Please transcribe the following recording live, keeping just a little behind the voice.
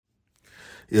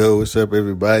Yo, what's up,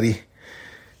 everybody?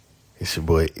 It's your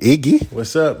boy Iggy.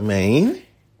 What's up, man?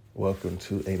 Welcome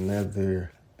to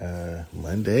another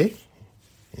Monday.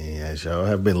 And as y'all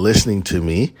have been listening to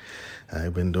me,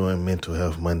 I've been doing Mental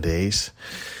Health Mondays.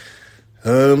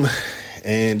 And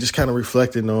just kind of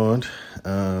reflecting on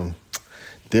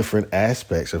different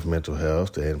aspects of mental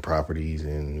health and properties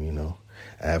and,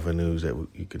 avenues that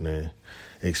you can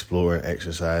explore and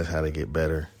exercise how to get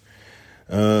better.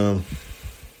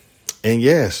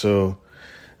 So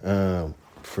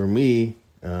for me,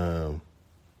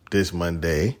 this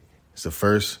Monday, it's the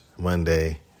first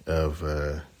Monday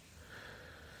of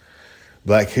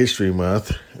Black History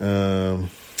Month,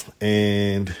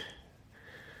 and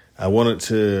I wanted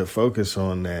to focus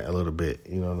on that a little bit,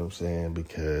 you know what I'm saying,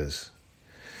 because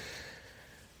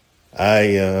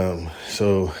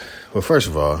first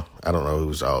of all, I don't know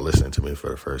who's all listening to me for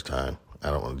the first time.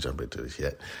 I don't want to jump into this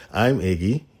yet. I'm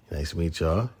Iggy. Nice to meet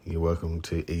y'all. You're welcome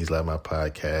to Iggy's Live, my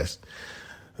podcast.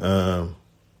 I don't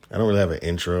really have an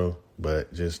intro,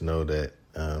 but just know that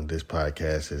this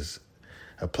podcast is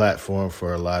a platform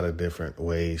for a lot of different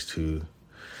ways to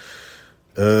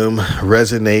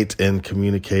resonate and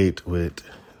communicate with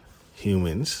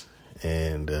humans,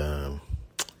 and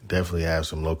definitely have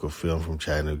some local film from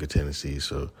Chattanooga, Tennessee.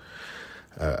 So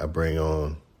I bring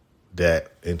on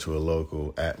that into a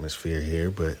local atmosphere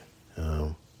here, but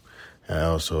I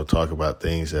also talk about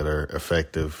things that are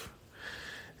effective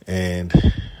and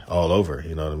all over,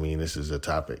 you know what I mean? This is a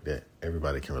topic that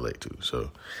everybody can relate to. So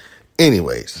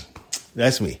anyways,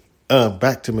 that's me.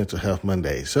 Back to Mental Health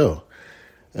Monday. So,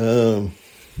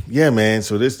 man.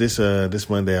 So this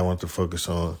Monday I want to focus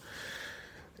on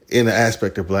in the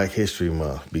aspect of Black History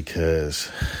Month,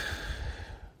 because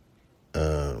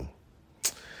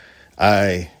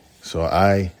I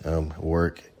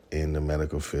work in the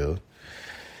medical field.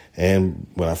 And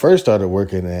when I first started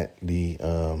working at the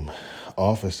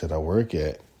office that I work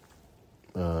at,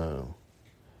 there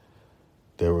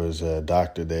was a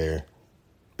doctor there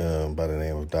by the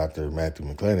name of Dr. Matthew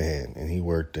McClanahan, and he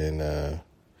worked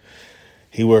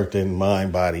in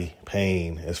mind, body,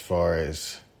 pain, as far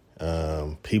as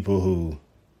people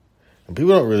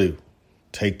don't really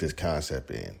take this concept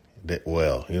in that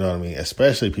well, you know what I mean?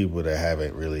 Especially people that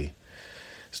haven't really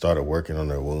started working on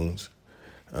their wounds.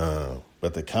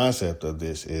 But the concept of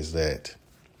this is that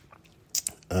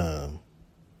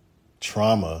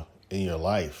trauma in your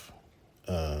life,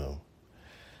 like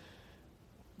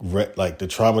the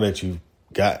trauma that you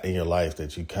got in your life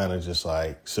that you kind of just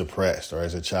like suppressed, or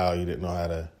as a child you didn't know how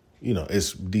to,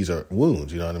 these are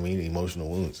wounds, you know what I mean? Emotional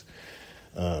wounds.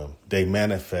 They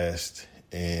manifest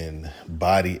in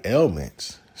body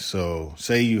ailments. So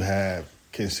say you have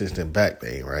consistent back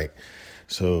pain, right?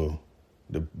 So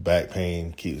the back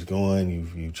pain keeps going.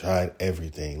 You've tried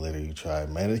everything. Literally, you tried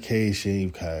medication, you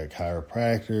tried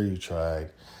chiropractor, you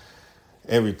tried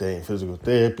everything, physical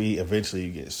therapy. Eventually,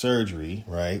 you get surgery,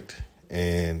 right?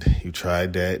 And you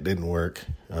tried that, didn't work.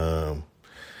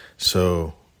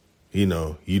 So, you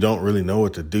don't really know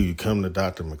what to do. You come to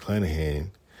Dr. McClanahan,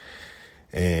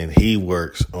 and he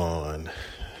works on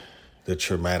the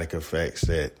traumatic effects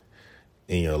that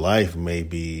in your life may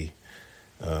be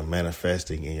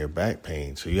manifesting in your back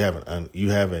pain. So you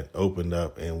haven't opened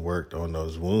up and worked on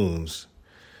those wounds.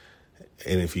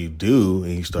 And if you do,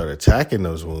 and you start attacking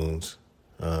those wounds,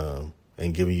 and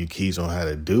giving you keys on how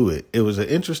to do it, it was an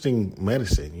interesting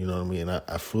medicine. You know what I mean?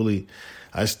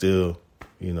 I still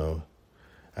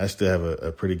have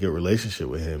a pretty good relationship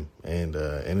with him and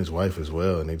his wife as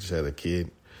well. And they just had a kid,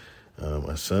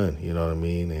 a son, you know what I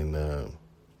mean?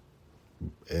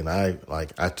 And I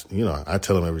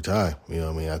tell them every time, you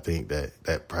know what I mean? I think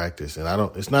that practice, and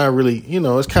it's not really,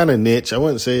 it's kind of niche. I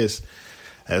wouldn't say it's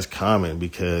as common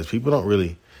because people don't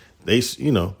really, there's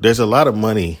a lot of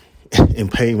money in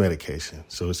pain medication.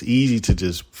 So it's easy to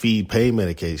just feed pain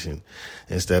medication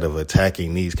instead of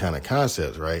attacking these kind of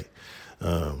concepts, right?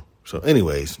 So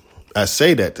anyways, I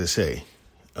say that to say,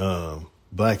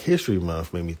 Black History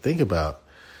Month made me think about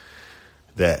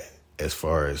that as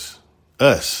far as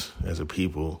us as a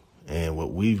people and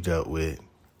what we've dealt with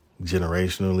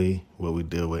generationally, what we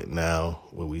deal with now,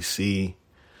 what we see,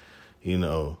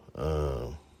 what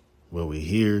we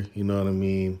hear, you know what I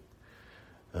mean?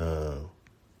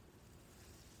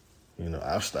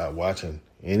 I've stopped watching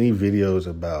any videos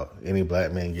about any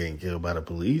black man getting killed by the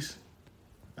police.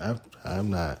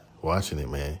 I'm not watching it,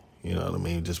 man. You know what I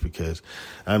mean? Just because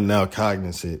I'm now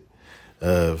cognizant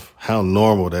of how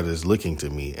normal that is looking to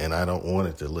me, and I don't want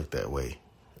it to look that way.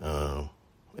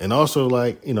 And also,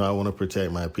 I want to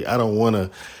protect my people. I don't want to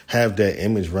have that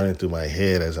image running through my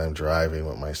head as I'm driving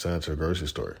with my son to the grocery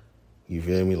store. You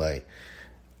feel me?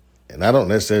 And I don't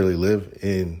necessarily live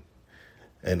in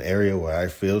an area where I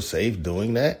feel safe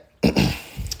doing that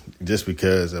just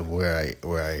because of where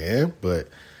I am. But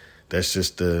that's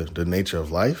just the nature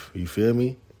of life. You feel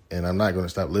me? And I'm not going to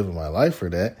stop living my life for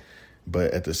that.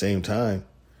 But at the same time,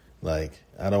 like,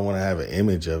 I don't want to have an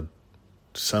image of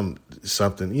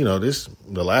something, you know,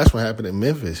 the last one happened in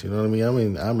Memphis, you know what I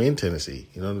mean? I'm in Tennessee,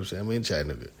 you know what I'm saying? I'm in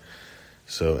Chattanooga.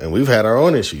 So, and we've had our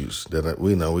own issues that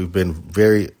we know we've been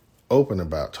very open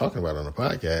about talking about on the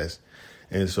podcast.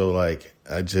 And so, like,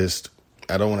 I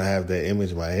don't want to have that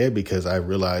image in my head, because I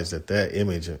realize that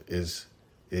image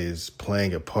is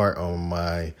playing a part on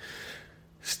my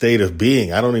state of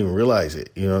being. I don't even realize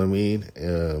it, you know what I mean?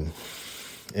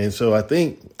 And so I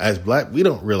think as Black, we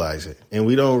don't realize it, and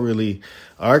we don't really.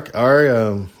 Our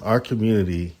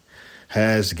community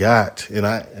has got, and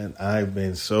I've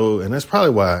been so, and that's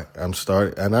probably why I'm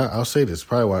starting. And I'll say this,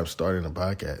 probably why I'm starting the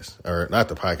podcast, or not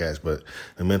the podcast, but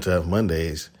the Mental Health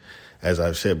Mondays. As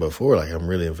I've said before, like, I'm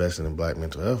really investing in Black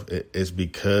mental health. It's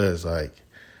because, like,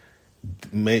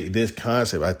 this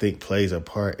concept, I think, plays a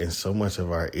part in so much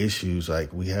of our issues.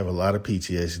 Like, we have a lot of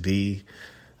PTSD.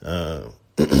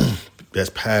 That's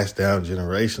passed down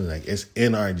generations. Like, it's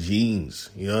in our genes.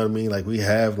 You know what I mean? Like, we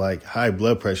have, like, high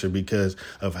blood pressure because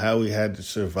of how we had to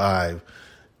survive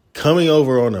coming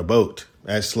over on a boat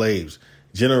as slaves.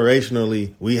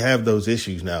 Generationally, we have those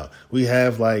issues now. We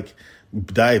have, like,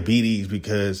 diabetes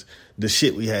because the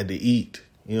shit we had to eat,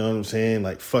 you know what I'm saying?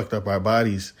 Like, fucked up our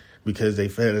bodies because they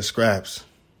fed us scraps.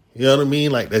 You know what I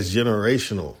mean? Like, that's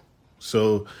generational.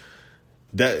 So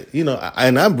that, you know,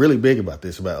 and I'm really big about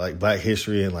this, about, like, Black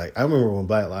history. And, like, I remember when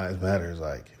Black Lives Matter,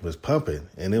 like, was pumping,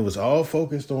 and it was all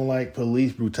focused on, like,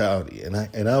 police brutality.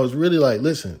 And I was really like,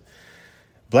 listen,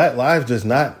 Black lives is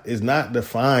not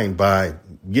defined by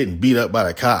getting beat up by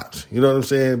the cops. You know what I'm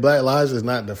saying? Black lives is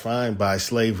not defined by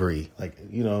slavery. Like,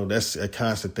 you know, that's a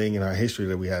constant thing in our history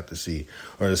that we have to see,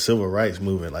 or the civil rights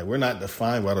movement. Like, we're not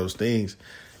defined by those things.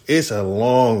 It's a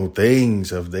long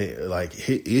things of the, like,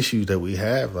 issues that we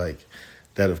have, like,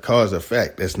 that have caused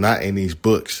effect that's not in these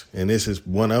books. And this is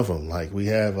one of them. Like, we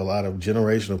have a lot of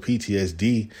generational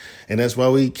PTSD, and that's why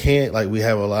we can't, like, we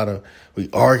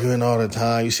arguing all the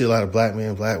time. You see a lot of Black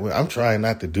men, Black women. I'm trying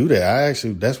not to do that.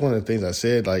 That's one of the things I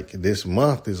said, like, this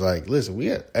month is, like, listen,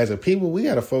 as a people, we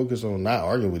got to focus on not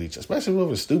arguing with each other, especially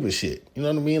over stupid shit. You know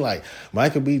what I mean? Like,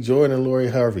 Michael B. Jordan and Lori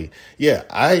Harvey. Yeah,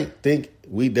 I think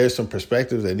there's some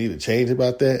perspectives that need to change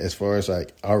about that, as far as,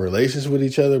 like, our relations with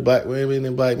each other, Black women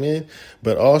and Black men.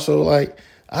 But also, like,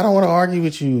 I don't want to argue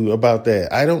with you about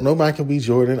that. I don't know Michael B.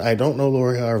 Jordan. I don't know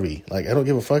Lori Harvey. Like, I don't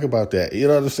give a fuck about that. You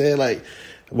know what I'm saying? Like,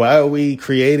 why are we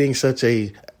creating such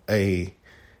a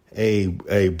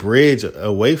bridge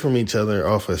away from each other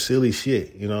off of silly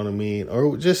shit? You know what I mean?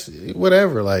 Or just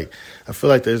whatever. Like, I feel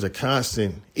like there's a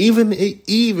constant, even,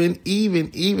 and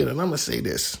I'm going to say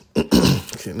this,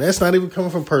 and that's not even coming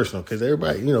from personal, because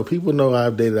everybody, you know, people know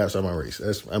I've dated outside my race.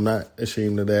 I'm not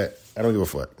ashamed of that. I don't give a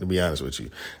fuck, to be honest with you.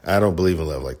 I don't believe in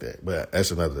love like that, but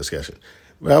that's another discussion.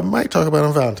 But I might talk about it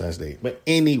on Valentine's Day. But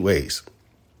anyways,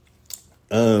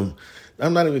 I'm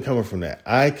not even coming from that.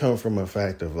 I come from a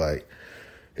fact of, like,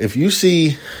 if you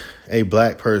see a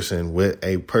Black person with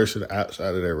a person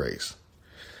outside of their race,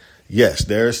 yes,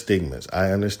 there are stigmas.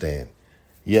 I understand.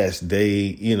 Yes,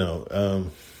 there's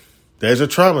a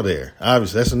trauma there.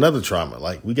 Obviously, that's another trauma.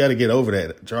 Like, we got to get over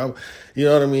that trauma. You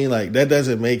know what I mean? Like, that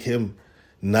doesn't make him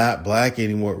not Black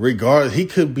anymore. Regardless, he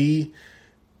could be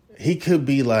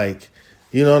like,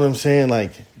 you know what I'm saying?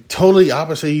 Like, totally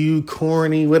opposite of you,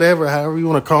 corny, whatever, however you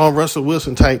want to call him, Russell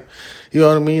Wilson type. You know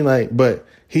what I mean? Like, but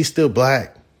he's still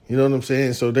Black. You know what I'm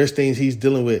saying? So there's things he's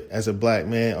dealing with as a Black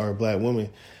man or a Black woman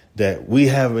that we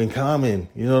have in common.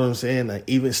 You know what I'm saying? Like,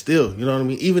 even still, you know what I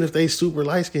mean? Even if they super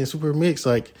light skinned, super mixed,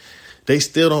 like, they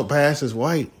still don't pass as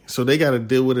white. So they got to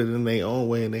deal with it in their own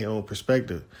way, in their own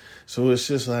perspective. So it's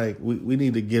just like, we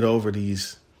need to get over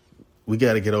we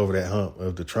got to get over that hump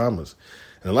of the traumas.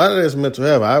 And a lot of that's mental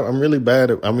health. I'm really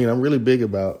big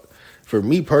about, for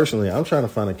me personally, I'm trying to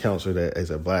find a counselor that is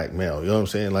a Black male. You know what I'm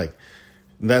saying? Like,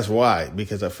 that's why,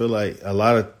 because I feel like a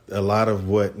lot of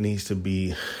what needs to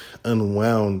be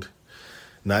unwound,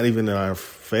 not even in our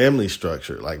family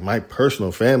structure, like my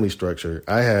personal family structure,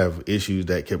 I have issues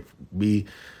that could be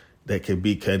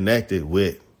connected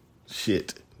with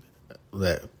shit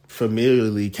that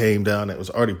familiarly came down that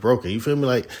was already broken. You feel me?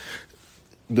 Like,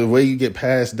 the way you get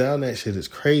passed down that shit is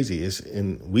crazy.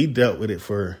 And we dealt with it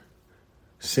for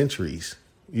centuries.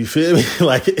 You feel me?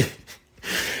 Like,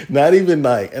 not even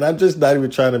like, and I'm just not even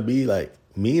trying to be like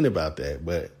mean about that,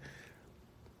 but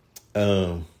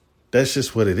that's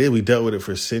just what it is. We dealt with it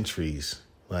for centuries,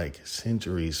 like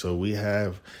centuries. So we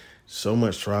have so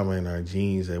much trauma in our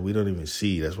genes that we don't even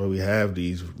see. That's why we have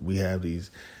these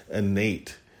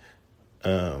innate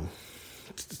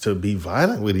to be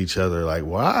violent with each other. Like,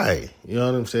 why? You know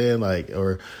what I'm saying? Like,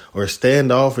 or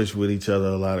standoffish with each other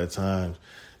a lot of times.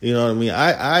 You know what I mean?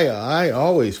 I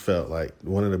always felt like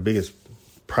one of the biggest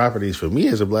properties for me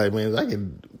as a black man is I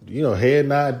can, head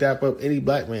nod, dap up any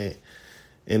black man.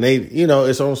 And they,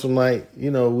 it's on some like,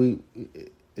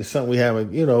 it's something we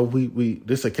haven't,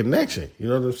 this a connection. You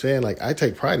know what I'm saying? Like, I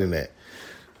take pride in that.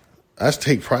 I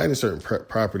take pride in certain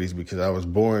properties because I was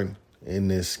born in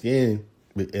this skin,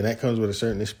 and that comes with a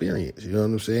certain experience. You know what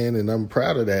I'm saying? And I'm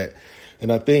proud of that.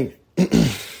 And I think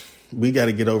we got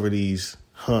to get over these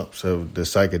humps of the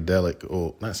psychedelic,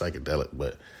 or not psychedelic,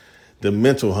 but the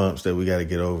mental humps that we got to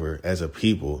get over as a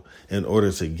people in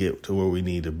order to get to where we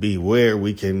need to be, where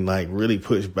we can like really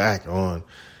push back on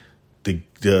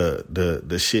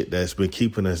the shit that's been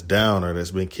keeping us down, or that's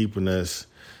been keeping us,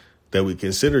 that we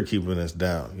consider keeping us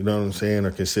down. You know what I'm saying?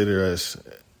 Or consider us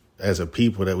as a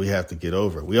people that we have to get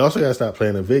over. We also got to stop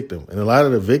playing the victim. And a lot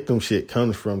of the victim shit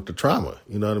comes from the trauma.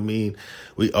 You know what I mean?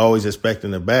 We always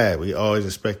expecting the bad. We always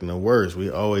expecting the worst.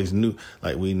 We always knew,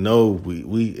 like, we know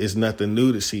we it's nothing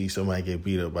new to see somebody get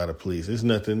beat up by the police. It's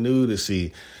nothing new to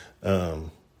see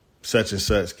such and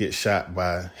such get shot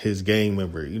by his gang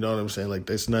member. You know what I'm saying? Like,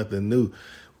 that's nothing new.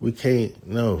 We can't,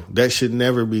 no, that should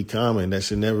never be common. That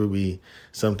should never be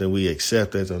something we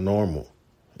accept as a normal.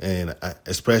 And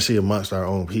especially amongst our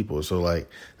own people. So, like,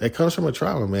 that comes from a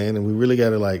trauma, man. And we really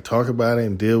got to, like, talk about it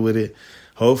and deal with it.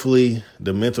 Hopefully,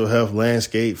 the mental health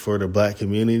landscape for the black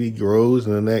community grows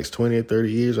in the next 20 or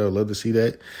 30 years. I would love to see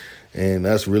that. And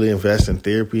us really invest in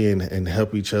therapy and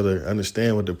help each other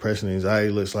understand what depression and anxiety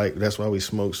looks like. That's why we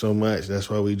smoke so much. That's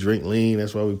why we drink lean.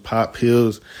 That's why we pop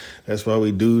pills. That's why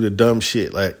we do the dumb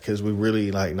shit. Like, because we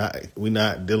really, like, we're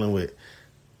not dealing with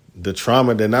the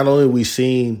trauma that not only we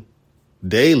seen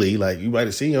daily, like you might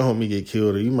have seen your homie get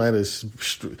killed, or you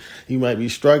might be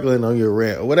struggling on your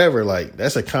rent or whatever. Like,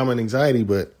 that's a common anxiety,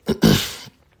 but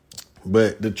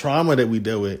the trauma that we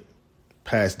deal with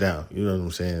passed down. You know what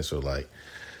I'm saying? So, like,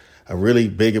 I'm really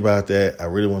big about that. I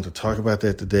really want to talk about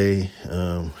that today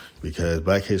because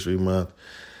Black History Month,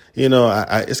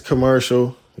 it's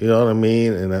commercial. You know what I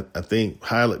mean? And I think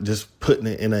just putting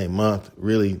it in a month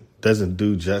really doesn't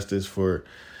do justice for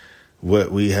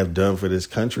what we have done for this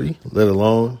country, let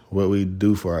alone what we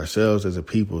do for ourselves as a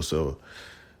people. So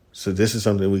this is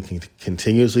something we can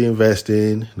continuously invest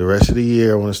in. The rest of the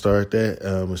year, I want to start that.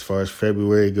 As far as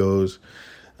February goes,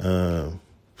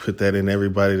 put that in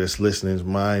everybody that's listening's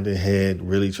mind and head.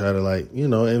 Really try to, like,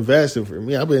 invest in. For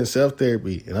me, I've been in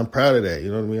self-therapy, and I'm proud of that.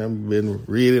 You know what I mean? I've been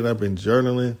reading, I've been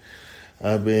journaling.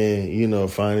 I've been,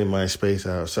 finding my space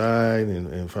outside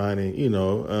and finding,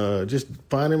 just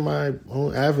finding my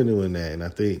own avenue in that. And I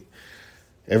think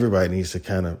everybody needs to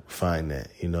kind of find that,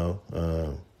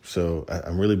 So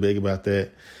I'm really big about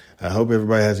that. I hope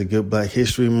everybody has a good Black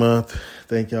History Month.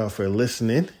 Thank y'all for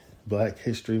listening. Black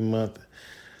History Month,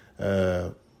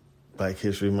 Mental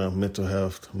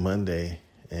Health Monday.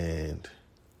 And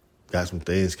got some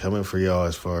things coming for y'all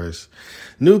as far as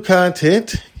new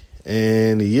content.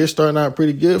 And the year's starting out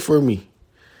pretty good for me,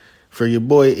 for your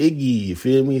boy Iggy, you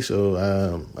feel me? So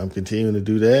I'm continuing to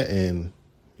do that, and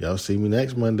y'all see me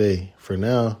next Monday. For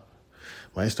now,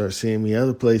 might start seeing me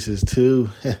other places too.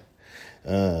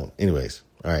 Anyways,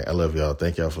 all right, I love y'all.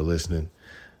 Thank y'all for listening.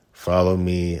 Follow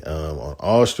me on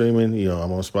all streaming.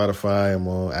 I'm on Spotify, I'm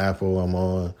on Apple, I'm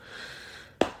on.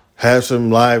 Have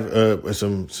some live,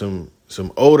 some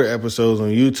older episodes on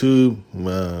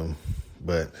YouTube,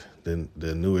 but.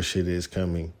 The newer shit is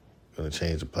coming. Gonna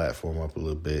change the platform up a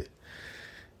little bit.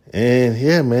 And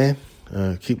yeah, man,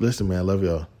 keep listening, man. I love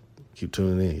y'all. Keep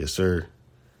tuning in. Yes, sir.